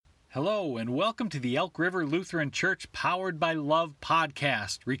Hello, and welcome to the Elk River Lutheran Church Powered by Love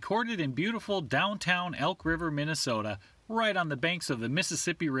podcast, recorded in beautiful downtown Elk River, Minnesota, right on the banks of the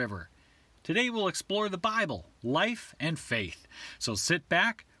Mississippi River. Today we'll explore the Bible, life, and faith. So sit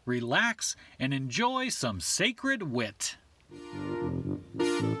back, relax, and enjoy some sacred wit.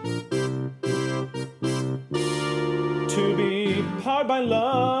 To be powered by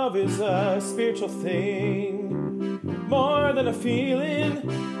love is a spiritual thing, more than a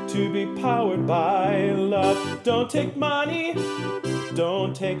feeling. To be powered by love. Don't take money,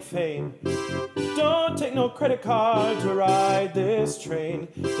 don't take fame, don't take no credit card to ride this train.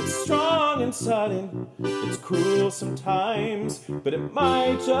 It's strong and sudden, it's cruel sometimes, but it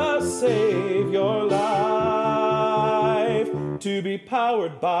might just save your life. To be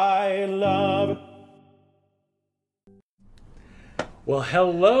powered by love. Well,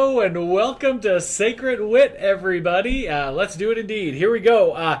 hello and welcome to Sacred Wit, everybody. Let's do it indeed. Here we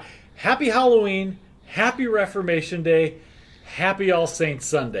go. Happy Halloween, happy Reformation Day, happy All Saints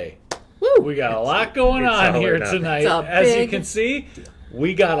Sunday. Woo! We got a lot going on here tonight. As you can see,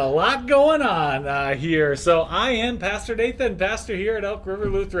 we got a lot going on here. So I am Pastor Nathan, pastor here at Elk River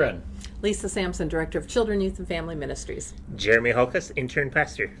Lutheran. Lisa Sampson, Director of Children, Youth, and Family Ministries. Jeremy Holkus, intern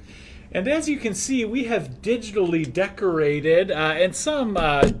pastor. And as you can see, we have digitally decorated and some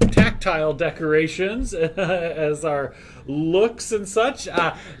tactile decorations as our looks and such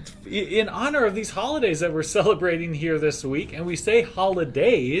in honor of these holidays that we're celebrating here this week. And we say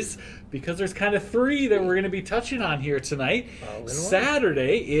holidays because there's kind of three that we're going to be touching on here tonight.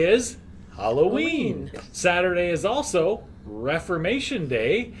 Saturday is Halloween. Saturday is also Reformation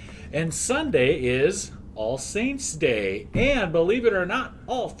Day. And Sunday is All Saints Day. And believe it or not,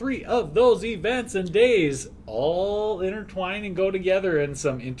 all three of those events and days all intertwine and go together in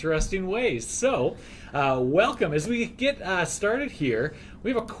some interesting ways. So, welcome. As we get started here,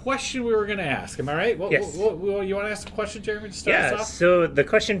 we have a question we were going to ask. Am I right? Yes. You want to ask a question, Jeremy, to start us off? So the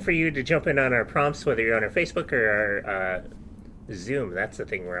question for you to jump in on our prompts, whether you're on our Facebook or our Zoom, that's the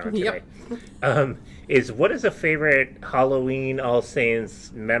thing we're on today, is what is a favorite Halloween All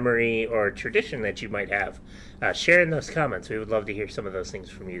Saints memory or tradition that you might have? Share in those comments. We would love to hear some of those things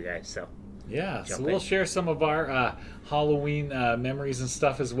from you guys. So we'll share some of our Halloween memories and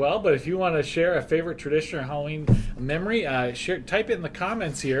stuff as well. But if you want to share a favorite tradition or Halloween memory, type it in the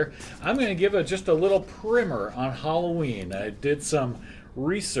comments here. I'm going to give just a little primer on Halloween. I did some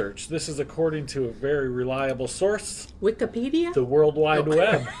research. This is according to a very reliable source, Wikipedia, the World Wide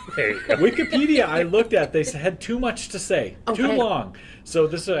Web. there you go. Wikipedia I looked at, they had too much to say, too long. So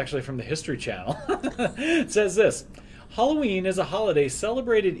this is actually from the History Channel. It says this: Halloween is a holiday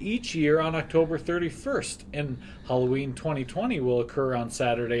celebrated each year on October 31st, and Halloween 2020 will occur on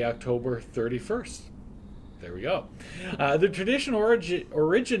Saturday, October 31st. There we go. The tradition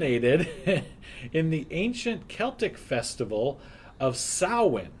originated in the ancient Celtic festival of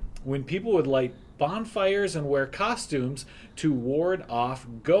Samhain, when people would light bonfires and wear costumes to ward off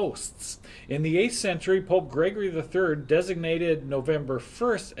ghosts. In the 8th century, Pope Gregory III designated November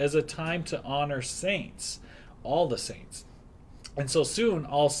 1st as a time to honor saints, all the saints. And so soon,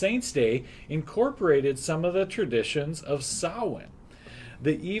 All Saints' Day incorporated some of the traditions of Samhain.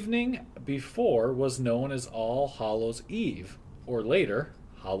 The evening before was known as All Hallows' Eve, or later,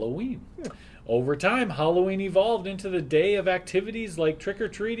 Halloween. Over time, Halloween evolved into the day of activities like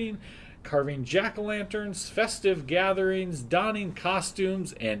trick-or-treating, carving jack-o'-lanterns, festive gatherings, donning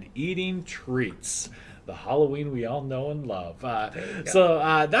costumes, and eating treats. The Halloween we all know and love. So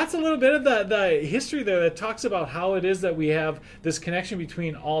that's a little bit of the history there that talks about how it is that we have this connection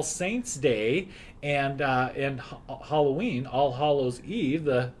between All Saints' Day and Halloween, All Hallows' Eve,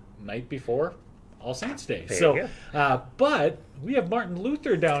 the night before All Saints' Day. But we have Martin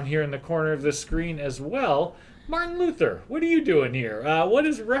Luther down here in the corner of the screen as well. Martin Luther, what are you doing here? What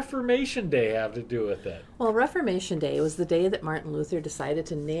does Reformation Day have to do with it? Well, Reformation Day was the day that Martin Luther decided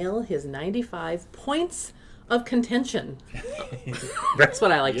to nail his 95 points of contention. That's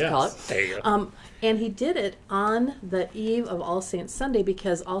what I like to call it. There you go. And he did it on the eve of All Saints Sunday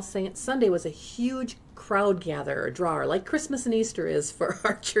because All Saints Sunday was a huge crowd gatherer, drawer, like Christmas and Easter is for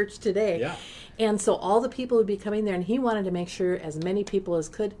our church today. Yeah. And so all the people would be coming there, and he wanted to make sure as many people as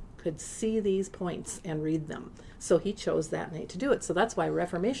could see these points and read them. So he chose that night to do it. So that's why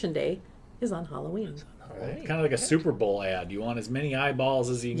Reformation Day is on Halloween. Right. Kind of like a Super Bowl ad. You want as many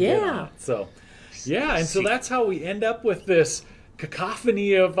eyeballs as you can get on it. So, and so that's how we end up with this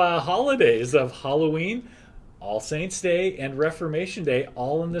cacophony of holidays of Halloween, All Saints Day and Reformation Day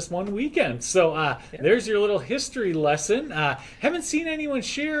all in this one weekend. So there's your little history lesson. Haven't seen anyone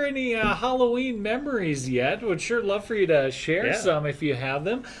share any Halloween memories yet. Would sure love for you to share some if you have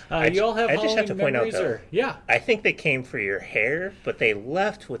them. You all have I Halloween just have to point out, memories? though, I think they came for your hair, but they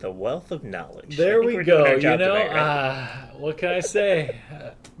left with a wealth of knowledge. There we go. You know, tonight, right? what can I say?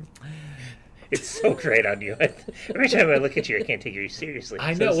 It's so great on you. Every time I look at you, I can't take you seriously.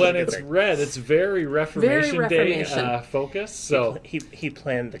 I know, when it's red, it's very Reformation Day focused. So he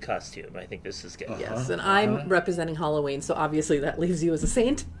planned the costume. I think this is good. Yes, and I'm representing Halloween, so obviously that leaves you as a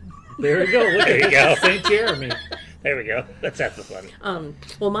saint. There we go. Look There you go. St. Jeremy. There we go. Let's have the fun.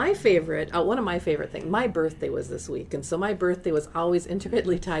 Well, my favorite, one of my favorite things, my birthday was this week, and so my birthday was always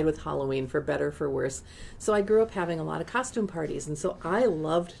intricately tied with Halloween, for better or for worse. So I grew up having a lot of costume parties, and so I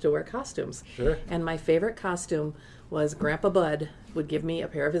loved to wear costumes. Sure. And my favorite costume was Grandpa Bud would give me a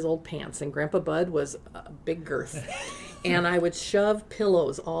pair of his old pants, and Grandpa Bud was a big girth. And I would shove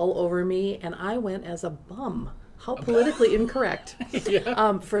pillows all over me, and I went as a bum. How politically incorrect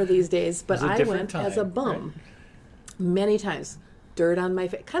for these days, but I went as a bum. Right? Many times. Dirt on my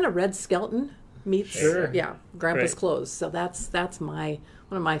face. Kind of Red Skelton meets Grandpa's clothes. So that's one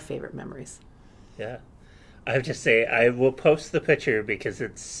of my favorite memories. Yeah. I have to say, I will post the picture because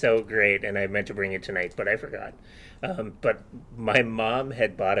it's so great, and I meant to bring it tonight, but I forgot. But my mom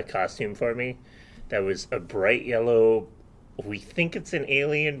had bought a costume for me that was a bright yellow, we think it's an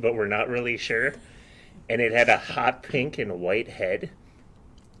alien, but we're not really sure. And it had a hot pink and white head.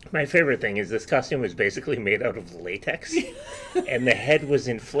 My favorite thing is this costume was basically made out of latex, and the head was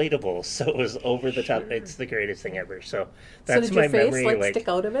inflatable, so it was over the top. It's the greatest thing ever. So that's so did my your face, memory. stick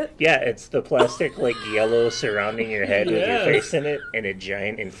out of it? Yeah, it's the plastic yellow surrounding your head with your face in it, and a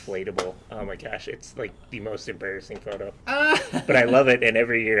giant inflatable. Oh my gosh, it's the most embarrassing photo. But I love it, and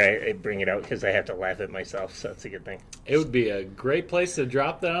every year I bring it out because I have to laugh at myself. So it's a good thing. It would be a great place to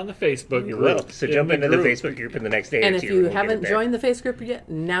drop that on the Facebook You group. will. So jump into the Facebook group in the next day and or if two. you we'll haven't joined the Facebook group yet,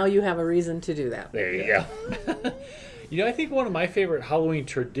 now you have a reason to do that. There you go. You know, I think one of my favorite Halloween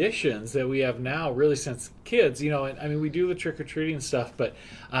traditions that we have now, really since kids, I mean, we do the trick-or-treating stuff, but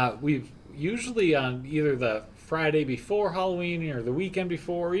we've usually on either the Friday before Halloween or the weekend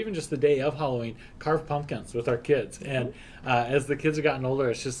before, or even just the day of Halloween, carve pumpkins with our kids. And as the kids have gotten older,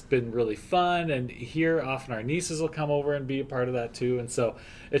 it's just been really fun. And here, often our nieces will come over and be a part of that too. And so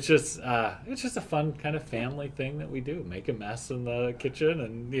it's just a fun kind of family thing that we do. Make a mess in the kitchen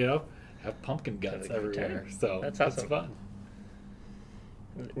and, have pumpkin guts everywhere. So that's awesome. It's fun.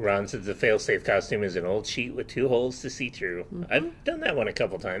 Ron says the fail-safe costume is an old sheet with 2 holes to see through. I've done that one a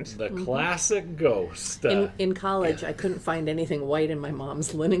couple times. The classic ghost. In college, I couldn't find anything white in my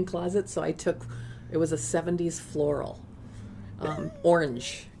mom's linen closet, so it was a 70s floral.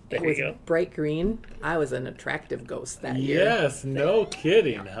 Orange. There it was you go. Bright green. I was an attractive ghost that year. Yes, no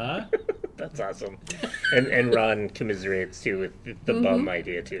kidding, huh? That's awesome. And Ron commiserates too with the bum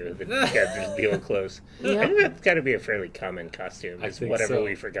idea too. The guys just be old clothes. Yep. I think that's got to be a fairly common costume. It's whatever so.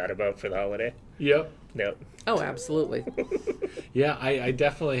 we forgot about for the holiday. Yep. Oh, absolutely. Yeah, I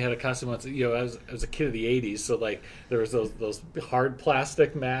definitely had a costume once. I was a kid of the '80s, so there was those hard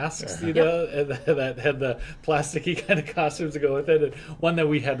plastic masks, and that had the plasticky kind of costumes to go with it. And one that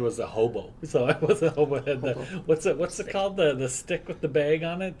we had was a hobo. So I was a hobo. Had the what's it called? The stick with the bag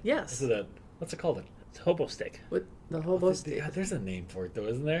on it. Yes. What's it called? It's a hobo stick. With the hobo stick. Yeah, there's a name for it though,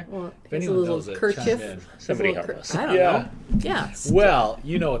 isn't there? Well, if anyone knows it, chime in. Somebody help us. I don't know. Yeah. Well,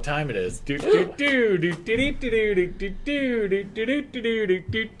 you know what time it is. Do do do do do do do do do do do do do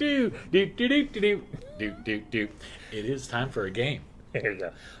do do do do. It is time for a game. There you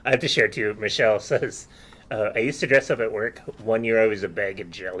go. I have to share too. Michelle says, I used to dress up at work. One year I was a bag of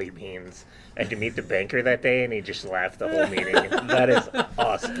jelly beans. I had to meet the banker that day, and he just laughed the whole meeting. That is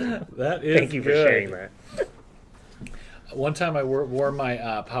awesome. That is Thank you for good. sharing that. One time I wore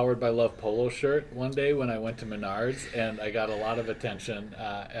my Powered by Love polo shirt one day when I went to Menards, and I got a lot of attention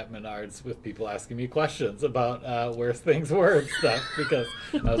at Menards with people asking me questions about where things were and stuff because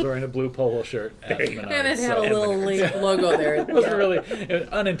I was wearing a blue polo shirt at Menards. And it had a little logo there. It was really an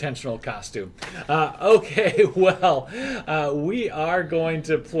unintentional costume. Okay, well, we are going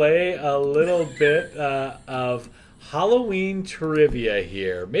to play a little bit of Halloween trivia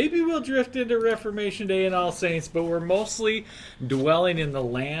here. Maybe we'll drift into Reformation Day and All Saints, but we're mostly dwelling in the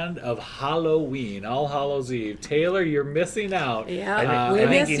land of Halloween, All Hallows Eve. Taylor, you're missing out. Yeah, we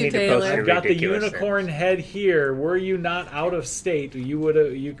missed you, Taylor. I've got the unicorn head here. Were you not out of state, you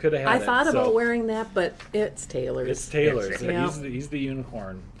could have had it. I thought about wearing that, but it's Taylor's. It's Taylor's. He's the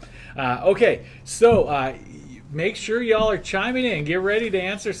unicorn. Okay, so make sure y'all are chiming in. Get ready to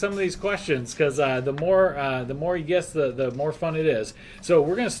answer some of these questions because the more you guess, the more fun it is. So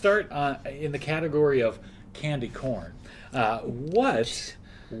we're going to start in the category of candy corn. What's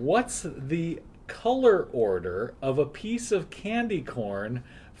the color order of a piece of candy corn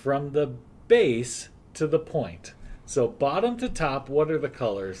from the base to the point? So bottom to top, what are the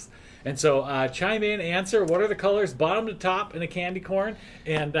colors? And so chime in, answer, what are the colors bottom to top in a candy corn?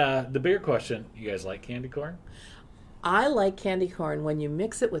 And the bigger question, you guys like candy corn? I like candy corn when you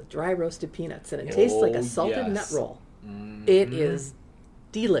mix it with dry roasted peanuts and it tastes like a salted nut roll. Mm-hmm. It is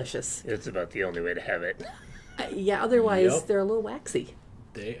delicious. It's about the only way to have it. Yeah, otherwise they're a little waxy.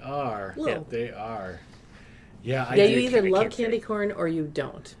 They are. Yep. They are. Yeah, you either love candy corn or you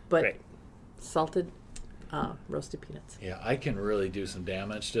don't. But salted roasted peanuts. Yeah, I can really do some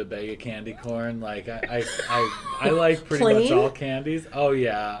damage to a bag of candy corn. Like I like pretty much all candies. Oh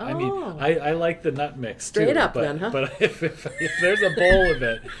yeah, I mean I like the nut mix too. Straight up then, huh? But if there's a bowl of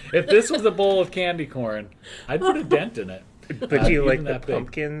it, if this was a bowl of candy corn, I'd put a dent in it. But do you like the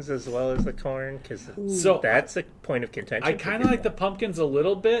pumpkins as well as the corn? Because that's a point of contention. I kind of like the pumpkins a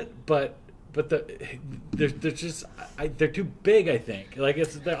little bit, but they're just they're too big. I think like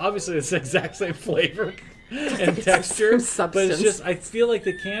obviously it's the exact same flavor and texture, but it's just I feel like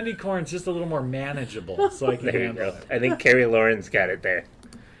the candy corn's just a little more manageable, so I can handle it. I think Carrie Lauren's got it there.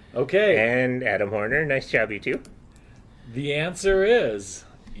 Okay, and Adam Horner, nice job, you two. The answer is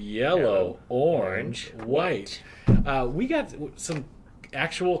yellow, orange, white. We got some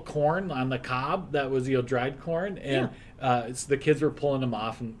actual corn on the cob that was dried corn, and the kids were pulling them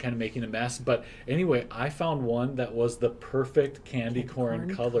off and kind of making a mess. But anyway, I found one that was the perfect candy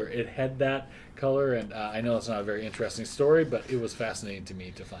corn color. It had that color, and I know it's not a very interesting story, but it was fascinating to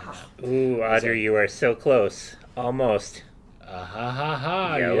me to find that. Ooh, Audrey, you are so close. Almost.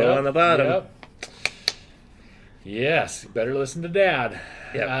 Yellow on the bottom. Yep. Yes, better listen to Dad.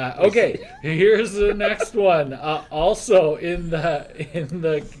 Yep. Okay, here's the next one. Also in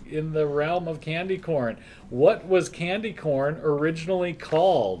the realm of candy corn, what was candy corn originally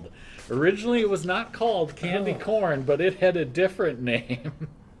called? Originally, it was not called candy corn, but it had a different name.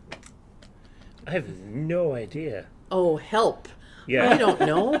 I have no idea. Oh, help! Yeah, I don't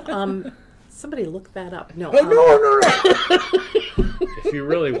know. Somebody look that up. No. No. If you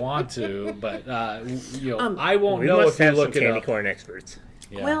really want to, but I won't know if you look it up. Candy corn experts.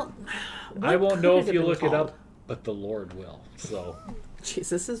 Yeah. Well, I won't know if you look it up, but the Lord will. So,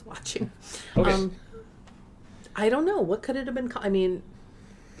 Jesus is watching. Okay. I don't know. What could it have been called? I mean,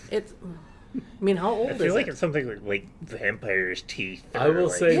 how old is it? I feel like it's something like vampire's teeth. I will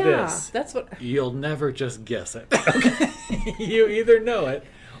say this. That's what. You'll never just guess it. You either know it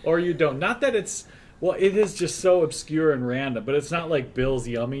or you don't. Not that it's. Well, it is just so obscure and random, but it's not like Bill's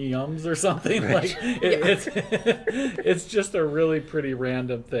Yummy Yums or something. Right. Like it's just a really pretty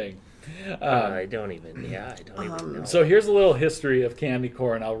random thing. I don't even know. So here's a little history of candy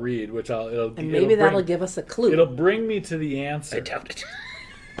corn. I'll read, that'll give us a clue. It'll bring me to the answer. I doubt it.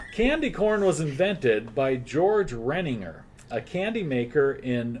 Candy corn was invented by George Renninger, a candy maker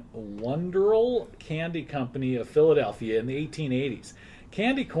in Wonderl Candy Company of Philadelphia in the 1880s.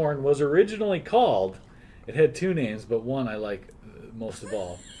 Candy corn was originally called, it had two names, but one I like most of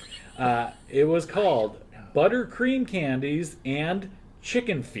all. It was called Buttercream Candies and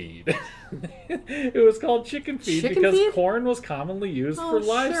Chicken Feed. It was called Chicken Feed because corn was commonly used for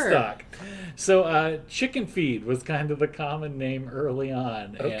livestock. Sure. So Chicken Feed was kind of the common name early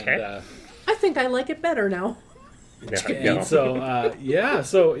on. Okay. And, I think I like it better now. No.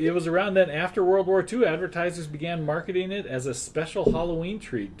 So it was around then. After World War II, advertisers began marketing it as a special Halloween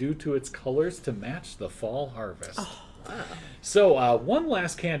treat due to its colors to match the fall harvest. Oh, wow. So one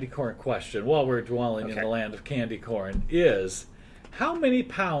last candy corn question while we're dwelling in the land of candy corn is, how many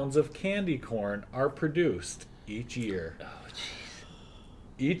pounds of candy corn are produced each year? Oh, jeez.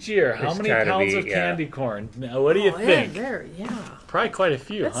 Each year, how many pounds of candy corn? Now, what do you think? Probably quite a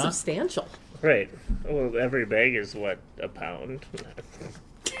few, That's substantial. Right. Well, every bag is what, a pound?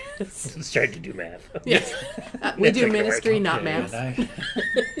 Let's try to do math. Yes. We do ministry, not math.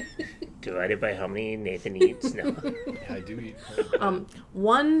 Divided by how many Nathan eats? No. I do eat.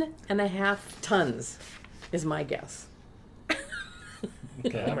 1.5 tons is my guess.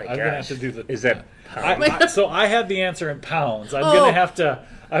 Okay, oh my I'm gosh. gonna have to do the. Is that pounds? So I had the answer in pounds. I'm gonna have to.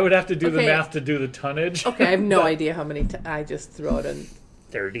 I would have to do the math to do the tonnage. Okay, I have no idea how many. I just throw it in.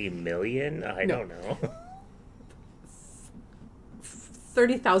 30 million? I don't know.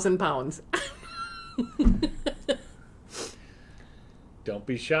 30,000 pounds. Don't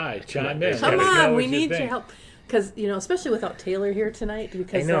be shy. Chime in. Come on, we need your help. Because, especially without Taylor here tonight,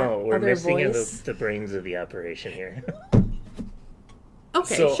 because I know, that we're other missing voice. the brains of the operation here.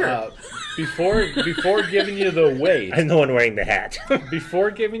 Okay, So sure. before giving you the weight, I'm the one wearing the hat. before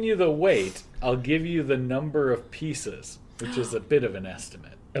giving you the weight, I'll give you the number of pieces, which is a bit of an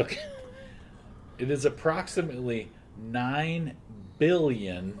estimate. Okay. It is approximately 9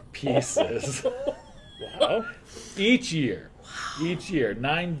 billion pieces Wow. each year. Each year,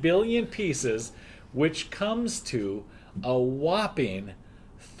 9 billion pieces, which comes to a whopping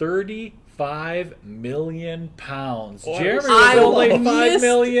 35 million pounds. Oh, Jeremy I was only missed- 5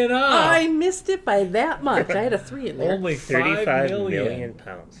 million off. I missed it by that much. I had a 3 in there. Only 35 5 million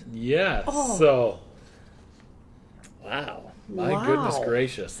pounds. Yes. Oh. So, Wow. my Wow. goodness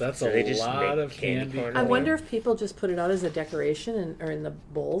gracious, that's So they a just lot make of candy candy. corn I Yeah. wonder if people just put it out as a decoration or in the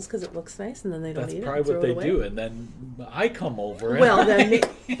bowls because it looks nice, and then they don't That's eat probably it. And what throw they it away. do, and then I come over. And Well, then,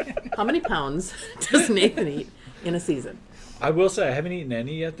 how many pounds does Nathan eat in a season? I will say I haven't eaten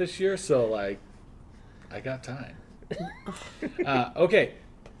any yet this year, so I got time. Okay,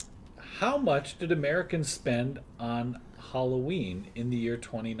 how much did Americans spend on Halloween in the year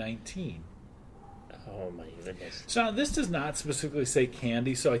 2019? Oh my goodness. So now this does not specifically say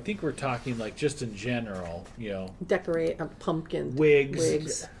candy, so I think we're talking like just in general, Decorate pumpkin wigs.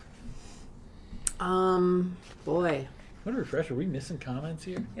 Wigs. Boy, What a refresh! Are we missing comments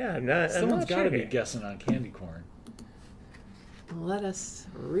here? Yeah, I'm not. Someone's got to be here. guessing on candy corn. let us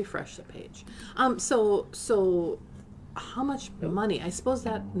refresh the page. So how much money? I suppose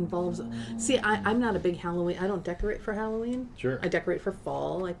that involves. See, I'm not a big Halloween. I don't decorate for Halloween. Sure. I decorate for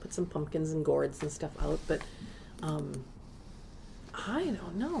fall. I put some pumpkins and gourds and stuff out, but I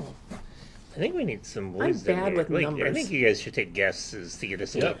don't know. I think we need some wisdom bad here. with I numbers. think you guys should take guesses to get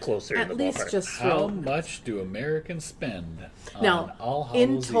us a little closer At in the least ballpark. just How throw. much do Americans spend on Now, All Hallows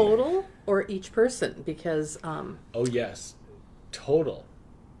in Eve? total or each person? Because Oh yes, total.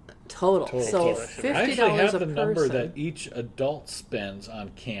 total. Total. So Total. I $50 actually have a the person. number that each adult spends on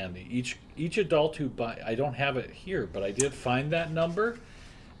candy. Each adult who buy. I don't have it here, but I did find that number,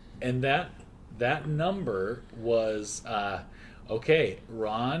 and that number was okay.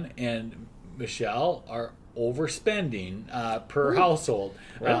 Ron and Michelle are overspending per household.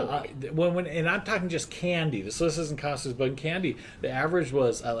 When and I'm talking just candy. This list isn't costumes, but in candy, the average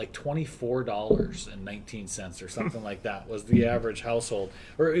was like $24.19 or something like that was the average household,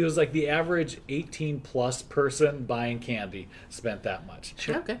 or it was like the average 18 plus person buying candy spent that much.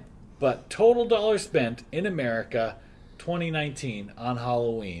 Okay. But total dollars spent in America, 2019 on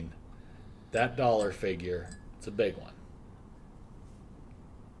Halloween, that dollar figure, it's a big one.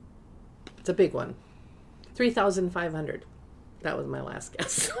 It's a big one. 3,500. That was my last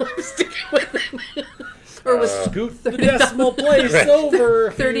guess. I'm sticking with it. Or was Scoot the decimal place over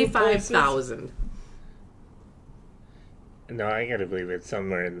a few places. 35,000 No, I gotta believe it's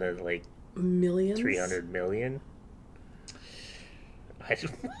somewhere in the like millions? 300 million. I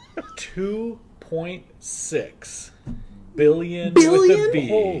don't, 2.6 billion Billion? with a B.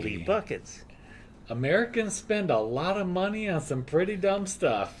 holy buckets! Americans spend a lot of money on some pretty dumb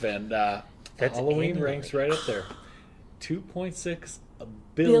stuff, and Halloween annually. ranks right up there. 2.6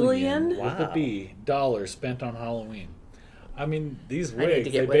 billion with Billion? a B dollars spent on Halloween. I mean, these need to wigs,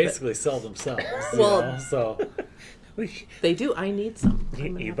 get they with it. basically sell themselves. Well- You know? So They do. I need some. I'm You,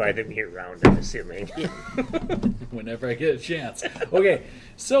 gonna you have buy to- them year round, I'm assuming. whenever I get a chance. Okay,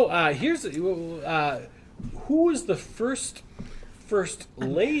 so here's who was the first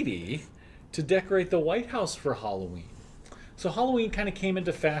lady to decorate the White House for Halloween? So Halloween kind of came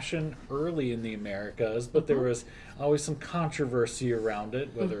into fashion early in the Americas, but there was always some controversy around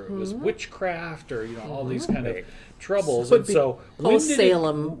it, whether it was witchcraft or all these kind of Right. troubles. Would And be so when did it-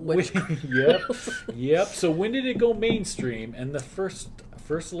 post-Salem yep. So when did it go mainstream? And the first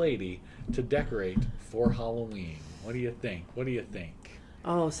lady to decorate for Halloween. What do you think? What do you think?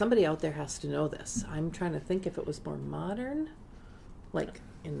 Oh, somebody out there has to know this. I'm trying to think if it was more modern, like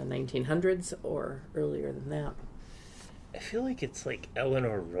in the 1900s or earlier than that. I feel like it's like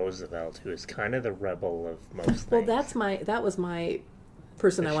Eleanor Roosevelt, who is kind of the rebel of most Well, things. that was my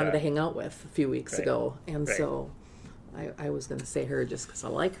person I wanted shot. to hang out with a few weeks Right. ago, and Right. so I was going to say her just because I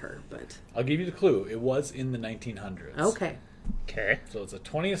like her, but I'll give you the clue. It was in the 1900s. okay, Okay. So it's a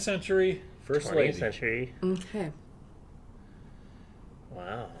 20th century first 20th lady. century. okay.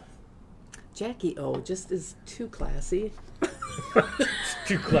 Wow. Jackie O just is too classy.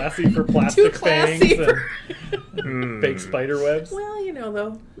 Too classy for plastic classy fangs and fake spider webs. Well,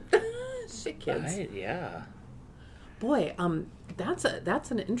 though, shit, kids. Yeah. Boy, that's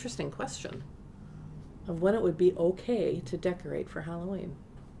an interesting question of when it would be okay to decorate for Halloween.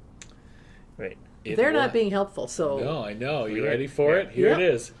 Right. They're not being helpful, so... No, I know. You ready for it? Here Yep. it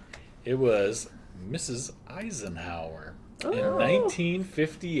is. It was Mrs. Eisenhower in Oh.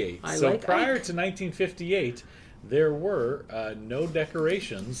 1958. I So like prior Ike. to 1958, there were no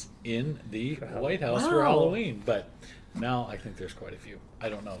decorations in the White House for Wow. Halloween. But now I think there's quite a few. I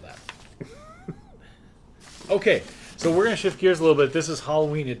don't know that. Okay, so we're going to shift gears a little bit. This is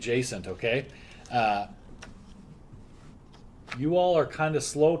Halloween adjacent, okay? You all are kind of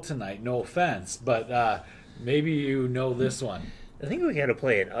slow tonight, no offense, but maybe you know this one. I think we got to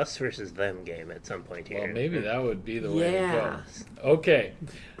play an us versus them game at some point here. Well, maybe that would be the way Yeah. to go. Okay,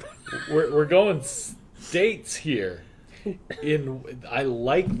 we're going states here. I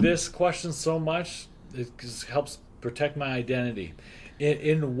like this question so much; it just helps protect my identity.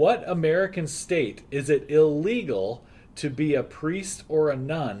 In what American state is it illegal to be a priest or a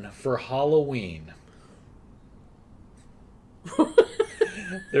nun for Halloween?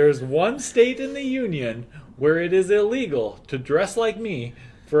 There's one state in the Union where it is illegal to dress like me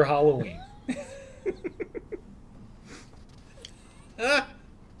for Halloween.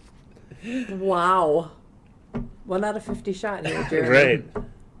 Wow. 1 out of 50 shot here, Jeremy. Right.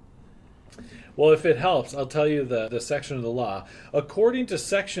 Well, if it helps, I'll tell you the section of the law. According to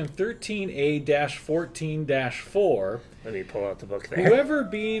Section 13A-14-4, Let me pull out the book there. whoever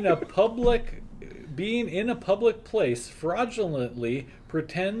being in a public place fraudulently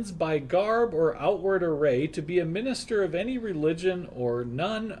pretends by garb or outward array to be a minister of any religion or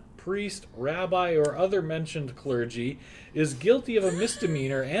nun, priest, rabbi, or other mentioned clergy is guilty of a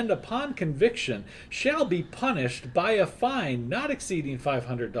misdemeanor and upon conviction shall be punished by a fine not exceeding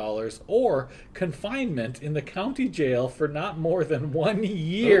 $500 or confinement in the county jail for not more than 1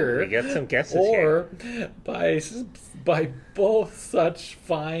 year. Ooh, we got some guesses or here. by both such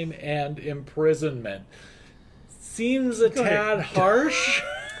fine and imprisonment. Seems a tad harsh.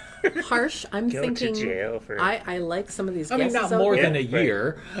 Harsh. I'm Go thinking. to jail for... I like some of these I mean, guesses not out more there. than a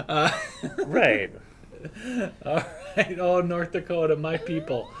year. Right. All right. Oh, North Dakota, my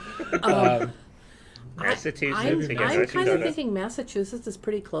people. Massachusetts. I'm again, kind North of Dakota. thinking Massachusetts is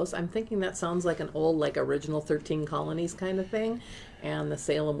pretty close. I'm thinking that sounds like an old, like original 13 colonies kind of thing. And the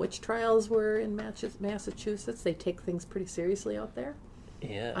Salem witch trials were in Massachusetts. They take things pretty seriously out there.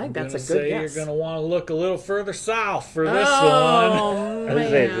 Yeah. I think I'm that's gonna a good say guess. you're going to want to look a little further south for this one. Oh, I was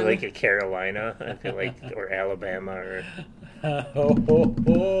saying, man. like a Carolina, I feel like, or Alabama, or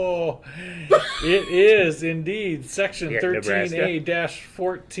It is indeed Section Yeah,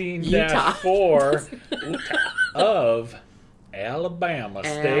 13A-14-4 of Alabama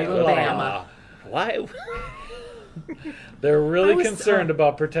state Alabama. law. why? They're really I was, concerned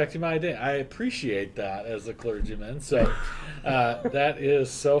about protecting my identity. I appreciate that as a clergyman. So that is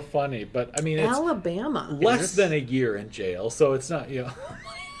so funny. But I mean, it's Alabama. less than a year in jail, so it's not,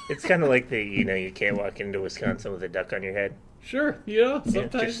 It's kind of like you can't walk into Wisconsin with a duck on your head. Sure, Yeah,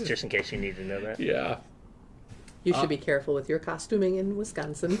 sometimes. just in case you need to know that. Yeah. You should be careful with your costuming in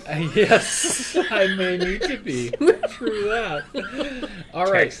Wisconsin. Yes, I may need to be. True that. All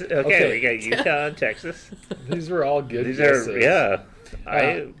right. Okay, we got Utah and Texas. These were all good These guesses. are, yeah.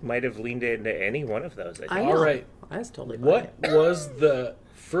 I might have leaned into any one of those. I I think. know. All right. I was totally buying What it. was the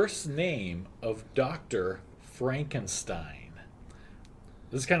first name of Dr. Frankenstein?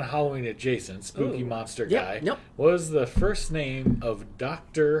 This is kind of Halloween adjacent, spooky Ooh. monster Yep, guy. yep. What was the first name of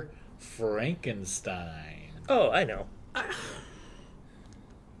Dr. Frankenstein? Oh, I know.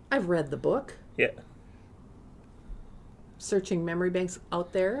 I've read the book, Yeah. Searching Memory Banks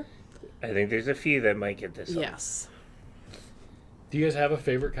out there. I think there's a few that might get this one. Yes. Do you guys have a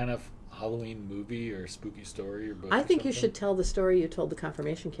favorite kind of Halloween movie or spooky story or book? I or think you something? should tell the story you told the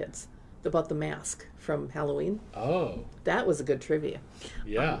confirmation kids about the mask from Halloween. Oh, That was a good trivia.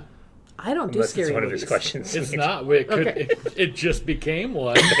 yeah. I don't do Unless scary it's one of movies. his questions. It's not. It, could, Okay. it just became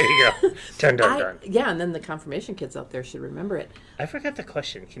one. There you go. Dun, dun, dun. Yeah, and then the confirmation kids out there should remember it. I forgot the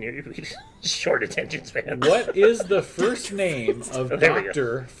question. Can you repeat? Short attention span. What is the first name of Oh, there we go.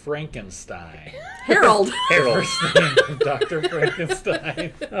 Dr. Frankenstein? Harold. Harold. First name of Dr.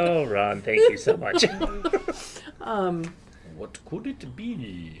 Frankenstein. Oh, Ron, thank you so much. What could it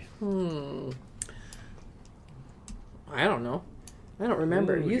be? I don't know. I don't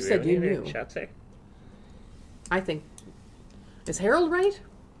remember. Ooh, you said really you need knew. a Shots there? I think. Is Harold right?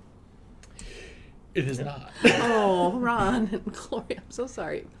 It is not. Oh, Ron and Gloria. I'm so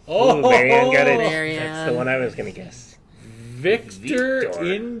sorry. Oh, Ooh, Marianne got it. Marianne. That's the one I was going to guess. Victor,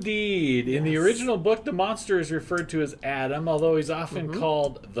 Victor. indeed. In the original book, the monster is referred to as Adam, although he's often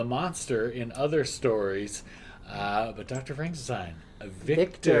called the monster in other stories. But Dr. Frankenstein,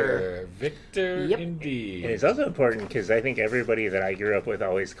 Victor. Victor, Yep. indeed. And it's also important because I think everybody that I grew up with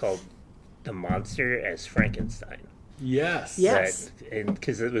always called the monster as Frankenstein. Yes. Yes. And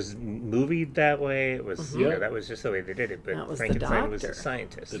because it was movied that way, it was that was just the way they did it. But That was the Frankenstein was the doctor.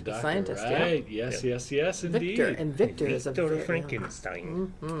 scientist. The doctor, scientist, yeah. right? Yes, yes, indeed. Victor, and Victor is a Victor very,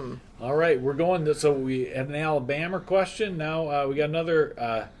 Frankenstein. All right, we're going to, so we had an Alabama question. Now we got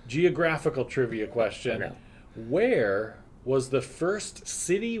another geographical trivia question. No. Where was the first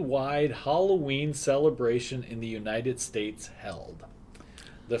citywide Halloween celebration in the United States held?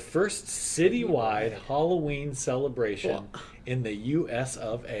 The first citywide Halloween celebration in the U.S.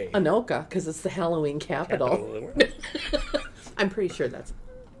 of A. Anoka, because it's the Halloween capital. Capital of the world. I'm pretty sure that's.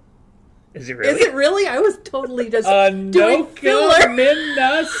 Is it really? Is it really? I was totally just doing Anoka, filler.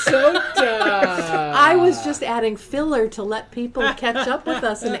 Minnesota. I was just adding filler to let people catch up with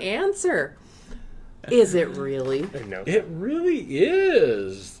us and answer. Is it really? No. It really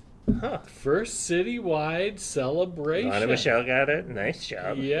is. Huh. First citywide celebration. Anna Michelle got it. Nice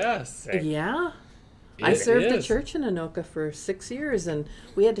job. Yes. Right. Yeah. I It served a is. church in Anoka for 6 years, and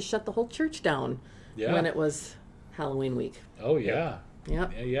we had to shut the whole church down Yeah. when it was Halloween week. Oh, yeah.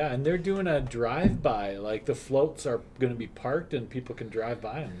 Yep. Yeah, and they're doing a drive-by. Like, the floats are going to be parked, and people can drive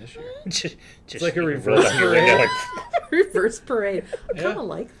by them this year. Just like a roll reverse down your window parade. and- Reverse parade. I kind Yeah. of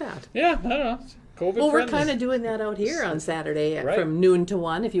like that. Yeah, I don't know. It's COVID Well, we're friendly. kind of doing that out here on Saturday Right. from noon to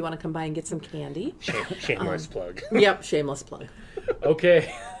 1 if you want to come by and get some candy. Shameless plug. Yep, shameless plug.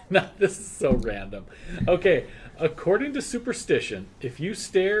 Okay. Now, this is so random. Okay. According to superstition, if you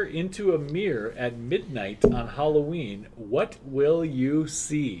stare into a mirror at midnight on Halloween, what will you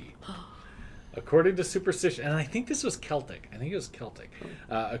see? According to superstition, and I think this was Celtic. I think it was Celtic.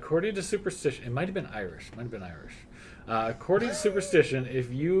 According to superstition, it might have been Irish. According to superstition,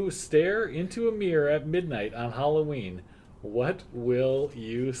 if you stare into a mirror at midnight on Halloween, what will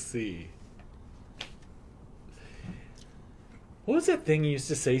you see? What was that thing you used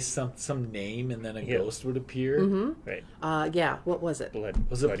to say? Some name and then a Yeah. ghost would appear. Right. Yeah, what was it?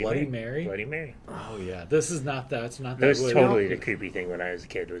 Was it Bloody Mary? Bloody Mary. Oh yeah, this is not that. It's not That that. was way. totally the creepy thing when I was a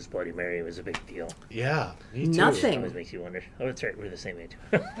kid. Was Bloody Mary was a big deal. Yeah, me too. Nothing. Always makes you wonder. Oh, that's right. We're the same age.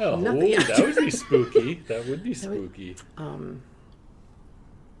 Oh, Nothing. that would be spooky. That would be spooky. A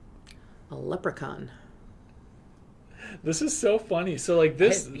leprechaun. This is so funny. So like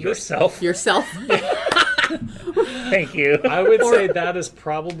this, Yourself. Yourself? Thank you. I would say that is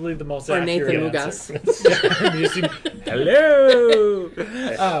probably the most Or accurate Nathan answer. Mugas. Using, hello.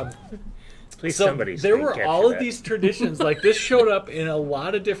 Please, So somebody. there were screen all capture of that. these traditions. Like this showed up in a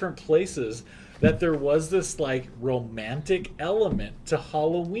lot of different places. That there was this like romantic element to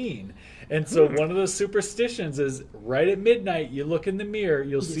Halloween. And so one of the superstitions is right at midnight, you look in the mirror,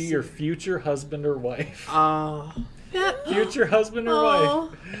 you'll see your future husband or wife. Future husband or wife.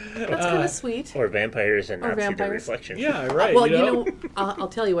 Oh, that's kind of sweet. Or vampires and not see the vampires. reflection. Yeah, right. Well, you know? I'll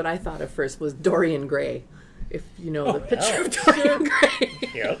tell you what I thought of first was Dorian Gray. If you know the picture of Dorian Gray.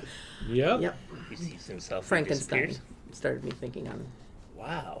 Yep. Yep. Yep. He sees himself. and Frankenstein disappears. started me thinking on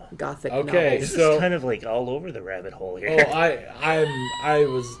Wow. Gothic Okay, novels. This So- is kind of like all over the rabbit hole Oh, here. I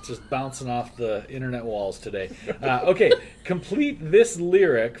was just bouncing off the internet walls today. Okay, complete this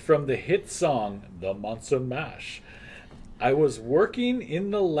lyric from the hit song "The Monster Mash." I was working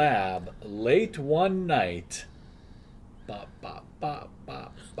in the lab late one night. Bop, bop, bop,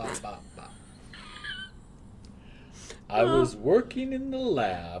 bop, bop, bop, bop. I was working in the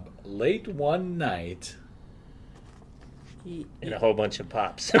lab late one night. And a whole bunch of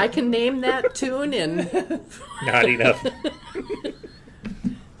pops. I can name that tune in. Not enough.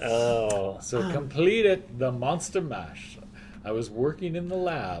 Oh. So complete it, the Monster Mash. I was working in the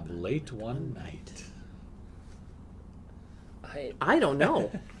lab late one night. I don't know.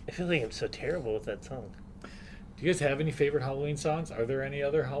 I feel like I'm so terrible with that song. Do you guys have any favorite Halloween songs? Are there any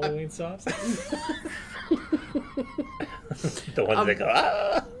other Halloween songs? The ones that go,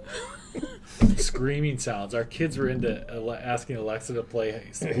 ah! Screaming sounds. Our kids were into asking Alexa to play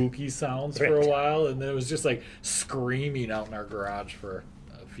spooky sounds for a Right. while, and it was just like screaming out in our garage for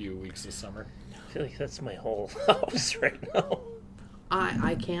a few weeks this summer. I feel like that's my whole house right now.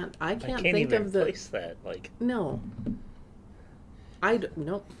 I can't I can't think even of the place that. Like, no.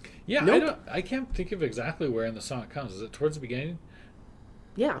 No. Yeah, Nope. I can't think of exactly where in the song it comes. Is it towards the beginning?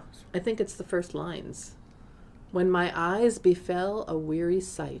 Yeah, I think it's the first lines. When my eyes befell a weary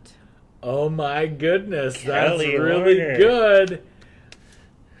sight. Oh my goodness, that's Kelly really Warner. good.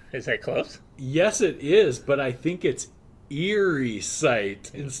 is that close? Yes, it is, but I think it's eerie sight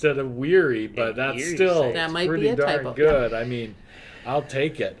instead of weary, but that's Eerie still sight. That might be pretty a darn typo, good. I mean, I'll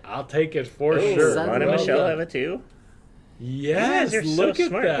take it. I'll take it for Oh, sure. Son Lana well Michelle done. have it too? Yes, You guys are so look at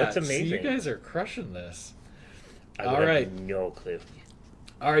smart. that. That's See, you amazing. guys are crushing this. I All would have right. no clue.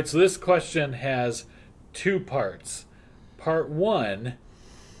 All right, so this question has 2 parts. Part 1,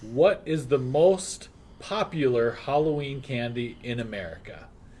 what is the most popular Halloween candy in America?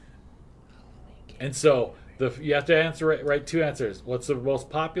 And so you have to write 2 answers. What's the most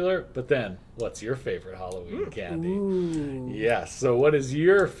popular? But then, what's your favorite Halloween candy? Ooh. Yes. So what is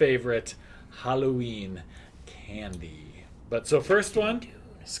your favorite Halloween candy? But so first one,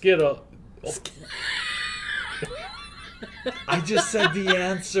 Skittle. Oh. I just said the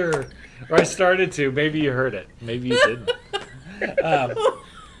answer. Or I started to. Maybe you heard it. Maybe you didn't.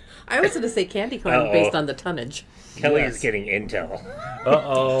 I was going to say candy corn based on the tonnage. Kelly Yes. is getting intel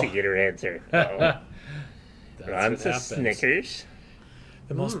Uh-oh. to get her answer. That's On what to happens. Snickers.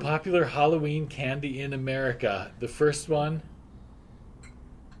 The most popular Halloween candy in America. The first one.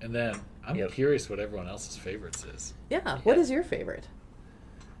 And then I'm Yep. curious what everyone else's favorites is. Yeah. What is your favorite?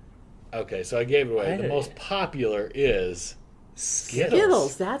 Okay, so I gave it away. The most popular is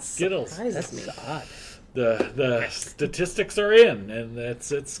Skittles. That Skittles. surprises me. Odd. The statistics are in, and it's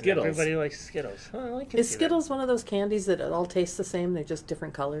Skittles. Everybody likes Skittles. Oh, I like it. Is Skittles one of those candies that it all tastes the same? They're just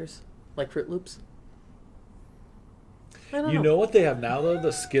different colors, like Fruit Loops. I don't You know what they have now, though?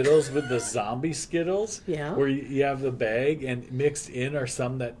 The Skittles with the zombie Skittles? Yeah. Where you have the bag, and mixed in are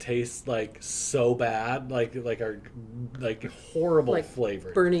some that taste like so bad, like horrible like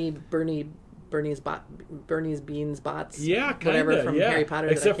flavored. Bernie's Beans Bots. Yeah, kind whatever of. from Yeah. Harry Potter.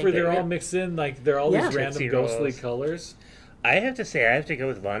 that I Except can't for they're get, all yeah. mixed in, like they're all Yeah. these random Tootsie ghostly Rolls. colors. I have to say, I have to go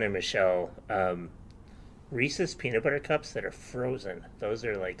with Vaughn and Michelle. Reese's peanut butter cups that are frozen. Those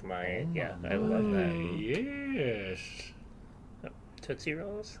are like my I love that. Yes. Tootsie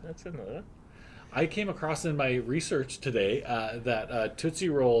Rolls. That's another one. I came across in my research today that Tootsie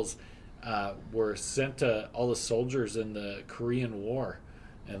Rolls were sent to all the soldiers in the Korean War,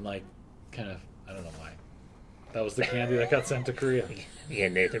 and I don't know why. That was the candy that got sent to Korea. Yeah,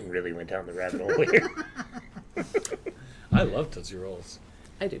 Nathan really went down the rabbit hole here. I love Tootsie Rolls.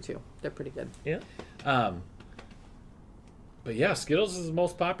 I do too. They're pretty good. Yeah. But yeah, Skittles is the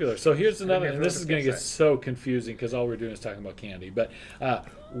most popular. So here's another, never and this is going to get guessed so confusing because all we're doing is talking about candy. But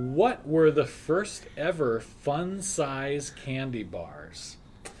what were the first ever fun size candy bars?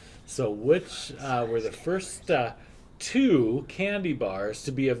 So which were the first 2 candy bars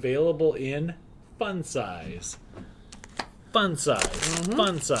to be available in fun size? Fun size.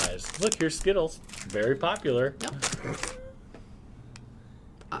 Fun size. Look, here's Skittles. Very popular.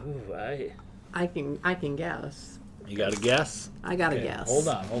 Ooh, I can guess. You got a guess? I got to Okay, guess. Hold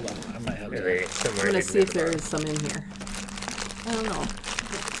on. I might have are to. they somewhere I'm gonna hidden see in if the there box? is some in here. I don't know.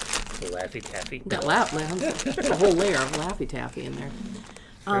 Laffy Taffy. Got a whole layer of Laffy Taffy in there.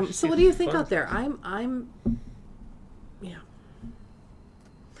 So what do you think out there? Yeah.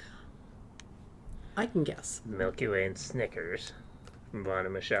 I can guess. Milky Way and Snickers from Vaughn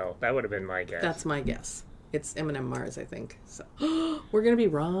and Michelle. That would have been my guess. That's my guess. It's M&M Mars, I think. So we're gonna be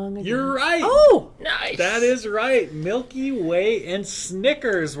wrong again. You're right. Oh, nice. That is right. Milky Way and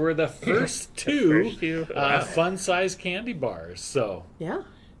Snickers were the first two Wow. fun-sized candy bars. So, yeah.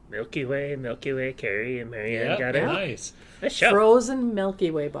 Milky Way, Carrie, and Marianne yeah, got it. nice. Nice show. Frozen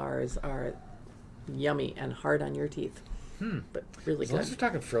Milky Way bars are yummy and hard on your teeth. But really As long as good. we're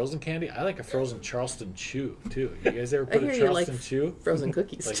talking frozen candy, I like a frozen Charleston Chew, too. You guys ever I put hear a you like Charleston Chew? frozen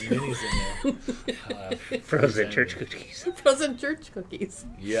cookies. Like too. minis in there. Frozen church cookies. Frozen church cookies.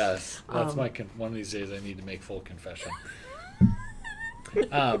 Yes. That's one of these days I need to make full confession.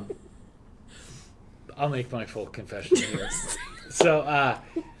 I'll make my full confession here. So,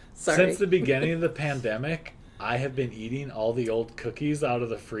 Sorry. since the beginning of the pandemic, I have been eating all the old cookies out of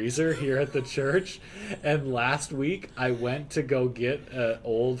the freezer here at the church. And last week, I went to go get an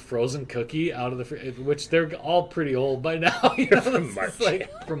old frozen cookie out of the freezer, which they're all pretty old by now. You know, From it's March.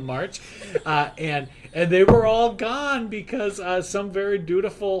 like from March. And they were all gone because some very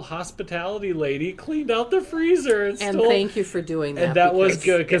dutiful hospitality lady cleaned out the freezer. And And stole, thank you for doing that. and that was because-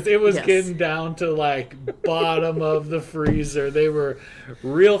 good because it was Yes. getting down to like bottom of the freezer. They were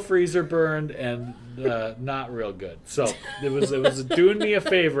real freezer burned and not real good. So it was doing me a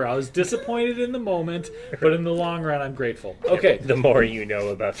favor. I was disappointed in the moment, but in the long run, I'm grateful. Okay, The more you know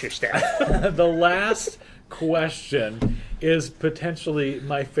about your staff. the last question is potentially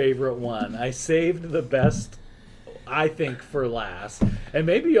my favorite one. I saved the best, I think, for last. And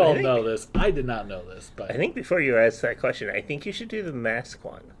maybe you all think- know this. I did not know this, but I think before you ask that question, I think you should do the mask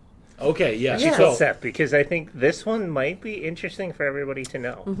one. okay, yeah. Yeah. So, Seth, because I think this one might be interesting for everybody to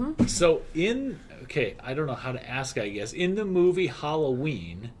know. Mm-hmm. so I don't know how to ask, I guess. In the movie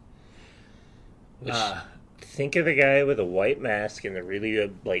Halloween, think of the guy with a white mask and the really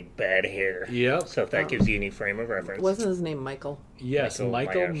bad hair. Yep. So if that gives you any frame of reference. Wasn't his name Michael? Yes,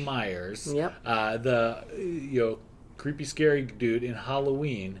 Michael Myers. Yep. The creepy, scary dude in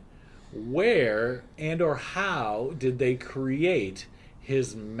Halloween. Where and or how did they create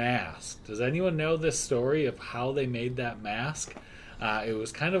his mask? Does anyone know this story of how they made that mask? It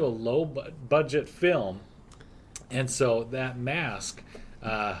was kind of a low budget film, and so that mask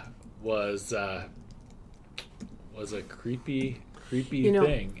was a creepy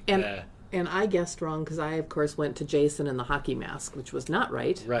thing. And I guessed wrong because I, of course, went to Jason and the hockey mask, which was not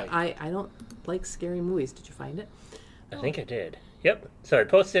right. Right. I don't like scary movies. Did you find it? I think I did. Yep. So I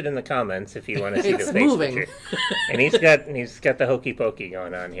posted in the comments if you want to see It's the face moving. picture. And he's got the hokey pokey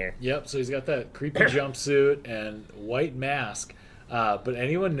going on here. Yep, so he's got that creepy jumpsuit and white mask. But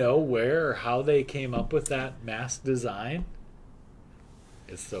anyone know where or how they came up with that mask design?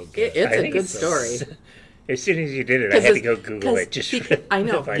 It's so good. It's I a think good it's story. As soon as you did it, I had to go Google it. I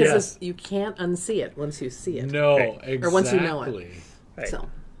know, to find because out. you can't unsee it once you see it. No, Right. exactly. Or once you know it. Right. So,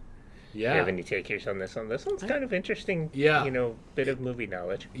 Do you have Yeah. any takers on this one? This one's kind of interesting. Yeah. Bit of movie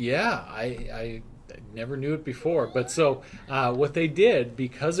knowledge. Yeah, I never knew it before. But so what they did,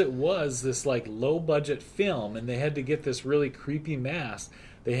 because it was this low budget film and they had to get this really creepy mask,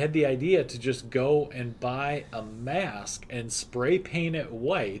 they had the idea to just go and buy a mask and spray paint it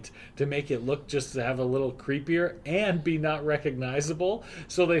white to make it look just to have a little creepier and be not recognizable.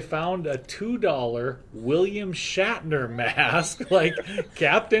 So they found a $2 William Shatner mask, like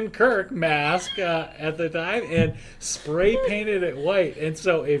Captain Kirk mask at the time, and spray painted it white. And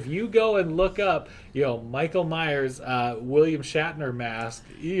so if you go and look up, Michael Myers William Shatner mask,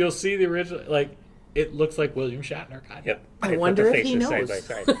 you'll see the original, it looks like William Shatner, kind of. Yep. I put wonder the if he faces knows.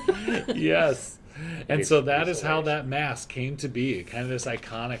 Side by side. Yes. And is- so that it is is how hilarious. that mask came to be. Kind of this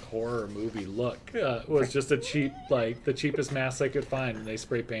iconic horror movie look. Was just a cheap, the cheapest mask they could find, and they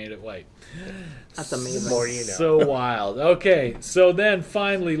spray painted it white. that's The amazing. more you know. So wild. Okay, so then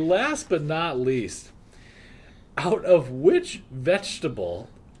finally, last but not least, out of which vegetable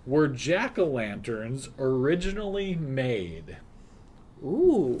were jack-o'-lanterns originally made?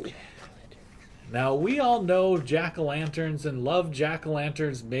 Ooh. Now, we all know jack-o'-lanterns and love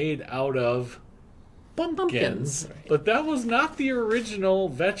jack-o'-lanterns made out of pumpkins, but that was not the original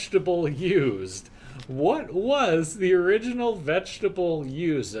vegetable used. What was the original vegetable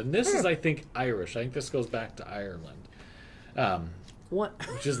used? And this is, I think, Irish. I think this goes back to Ireland, What?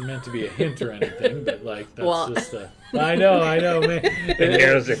 which isn't meant to be a hint or anything, but that's Well- just a... I know, man. It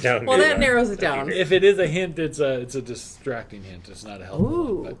narrows it down. Well, to, that narrows it down. If it is a hint, it's a distracting hint. It's not a helpful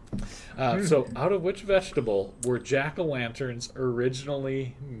Ooh. one. But, so, out of which vegetable were jack-o'-lanterns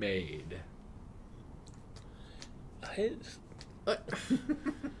originally made?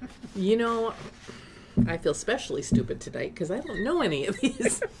 I feel especially stupid tonight because I don't know any of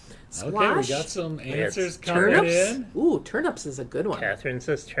these. Squash? Okay, we got some answers coming Turnips? in. Ooh, turnips is a good one. Catherine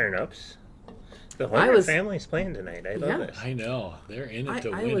says turnips. The whole family's playing tonight. I love Yeah. this. I know they're in it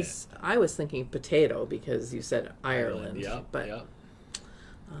to win it. I was thinking potato because you said Ireland. Yep, but yep.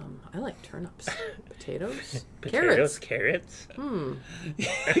 I like turnips. Potatoes? Potatoes, carrots.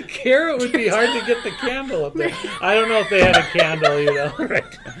 Carrot would be hard to get the candle up there. I don't know if they had a candle,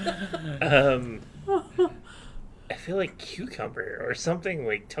 Right. I feel like cucumber or something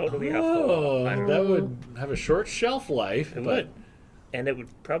totally off the wall. I don't know. That would have a short shelf life. It but would. And it would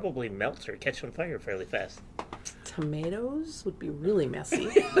probably melt or catch on fire fairly fast. Tomatoes would be really messy.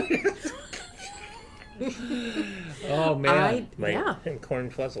 Oh man, And corn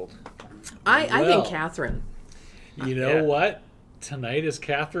fuzzled. I Well. think Catherine. you know Yeah. what? Tonight is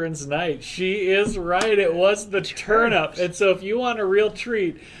Catherine's night. She is right. It was the turnip. And so if you want a real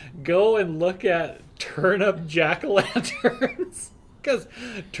treat, go and look at turnip jack-o'-lanterns. Because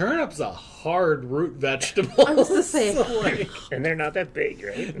turnip's a hard root vegetable. I was to say. And they're not that big,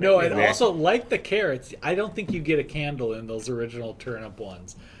 right? No, and They're- also, like the carrots, I don't think you get a candle in those original turnip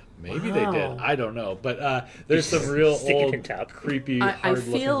ones. Maybe they did. Wow. I don't know. But there's some real Stick it old, in top. creepy, I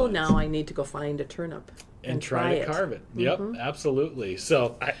hard-looking feel ones. now I need to go find a turnip And try to it. carve it. Yep, absolutely.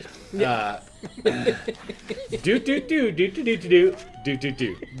 So, I-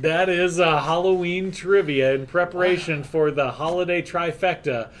 do. That is Halloween trivia in preparation for the holiday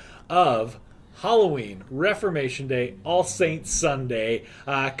trifecta of Halloween, Reformation Day, All Saints Sunday.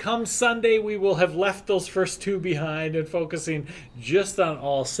 Come Sunday, we will have left those first two behind and focusing just on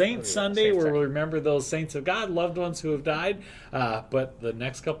All Saints Sunday, Saints where Sunday. we'll remember those saints of God, loved ones who have died. But the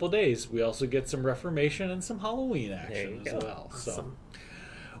next couple of days, we also get some Reformation and some Halloween action There as you go. well. So. Awesome.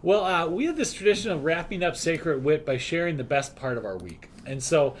 Well, we have this tradition of wrapping up Sacred Wit by sharing the best part of our week. And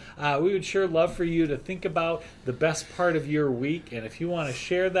so we would sure love for you to think about the best part of your week. And if you want to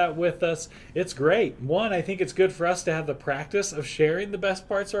share that with us, it's great. One, I think it's good for us to have the practice of sharing the best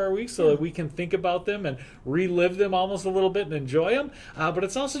parts of our week so that we can think about them and relive them almost a little bit and enjoy them. But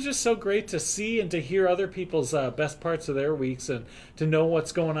it's also just so great to see and to hear other people's best parts of their weeks and to know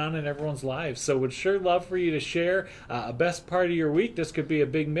what's going on in everyone's lives. So would sure love for you to share a best part of your week. This could be a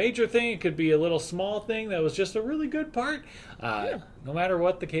big major thing. It could be a little small thing that was just a really good part. No matter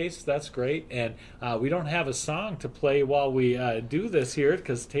what the case, that's great. And we don't have a song to play while we do this here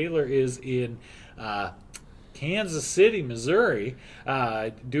because Taylor is in Kansas City, Missouri,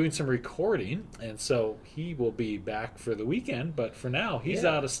 doing some recording. And so he will be back for the weekend. But for now, he's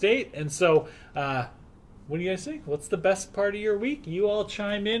out of state. And so what do you guys think? What's the best part of your week? You all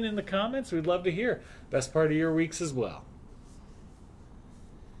chime in the comments. We'd love to hear best part of your weeks as well.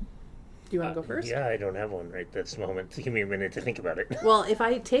 Do you want to go first? Yeah, I don't have one right this moment. Give me a minute to think about it. Well, if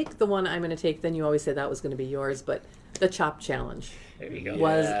I take the one I'm going to take, then you always say that was going to be yours. But the Chop Challenge There you go.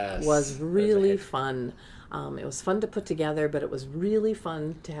 was really fun. It was fun to put together, but it was really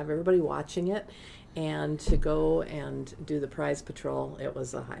fun to have everybody watching it and to go and do the prize patrol. It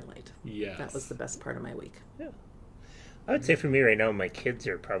was a highlight. Yes. That was the best part of my week. Yeah. I would say for me right now, my kids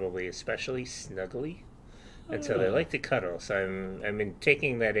are probably especially snuggly. And so they like to cuddle, so I'm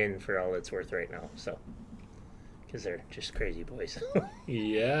taking that in for all it's worth right now. So, because they're just crazy boys.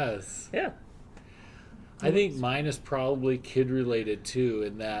 Yes. Yeah. I think mine is probably kid-related, too,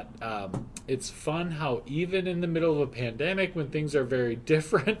 in that it's fun how even in the middle of a pandemic when things are very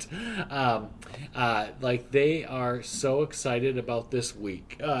different, like they are so excited about this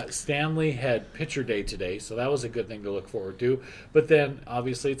week. Stanley had picture day today, so that was a good thing to look forward to. But then,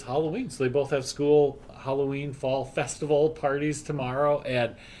 obviously, it's Halloween, so they both have school Halloween fall festival parties tomorrow,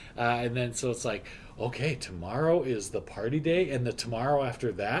 and then so it's like, okay, tomorrow is the party day, and the tomorrow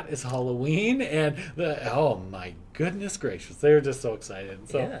after that is Halloween, and oh my goodness gracious, they're just so excited.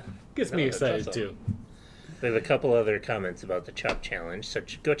 So it gets me excited awesome. too. We have a couple other comments about the Chop Challenge, so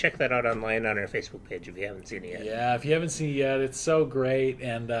go check that out online on our Facebook page if you haven't seen it yet. Yeah, if you haven't seen it yet, it's so great,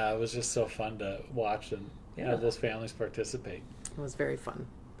 and it was just so fun to watch and have those families participate. It was very fun.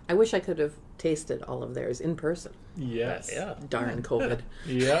 I wish I could have tasted all of theirs in person. Yes. Yeah. Darn COVID.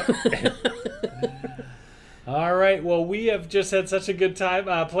 Yep. All right. Well, we have just had such a good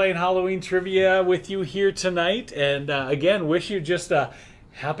time playing Halloween trivia with you here tonight. And again, wish you just a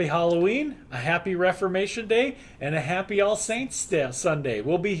happy Halloween, a happy Reformation Day, and a happy All Saints Sunday.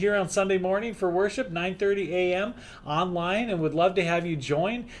 We'll be here on Sunday morning for worship, 9:30 a.m. online, and would love to have you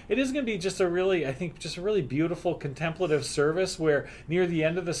join. It is going to be just a really beautiful contemplative service where near the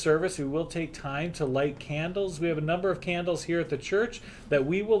end of the service we will take time to light candles. We have a number of candles here at the church that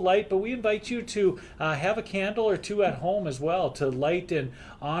we will light, but we invite you to have a candle or two at home as well to light in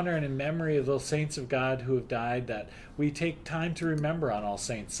honor and in memory of those saints of God who have died that we take time to remember on All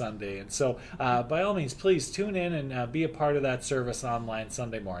Saints Sunday. And so by all means, please tune in and be a part of that service online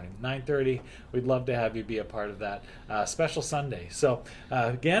Sunday morning, 9:30. We'd love to have you be a part of that special Sunday. So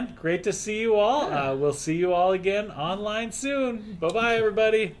again, great to see you all. We'll see you all again online soon. Bye-bye,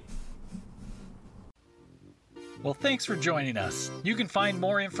 everybody. Well, thanks for joining us. You can find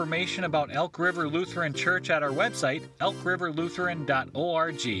more information about Elk River Lutheran Church at our website,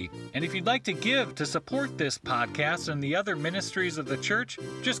 elkriverlutheran.org. And if you'd like to give to support this podcast and the other ministries of the church,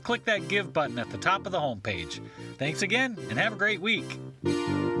 just click that Give button at the top of the homepage. Thanks again, and have a great week.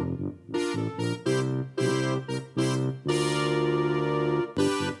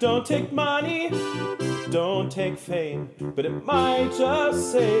 Don't take money, don't take fame, but it might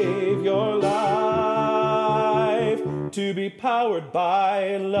just save your life to be powered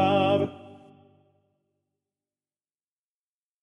by love.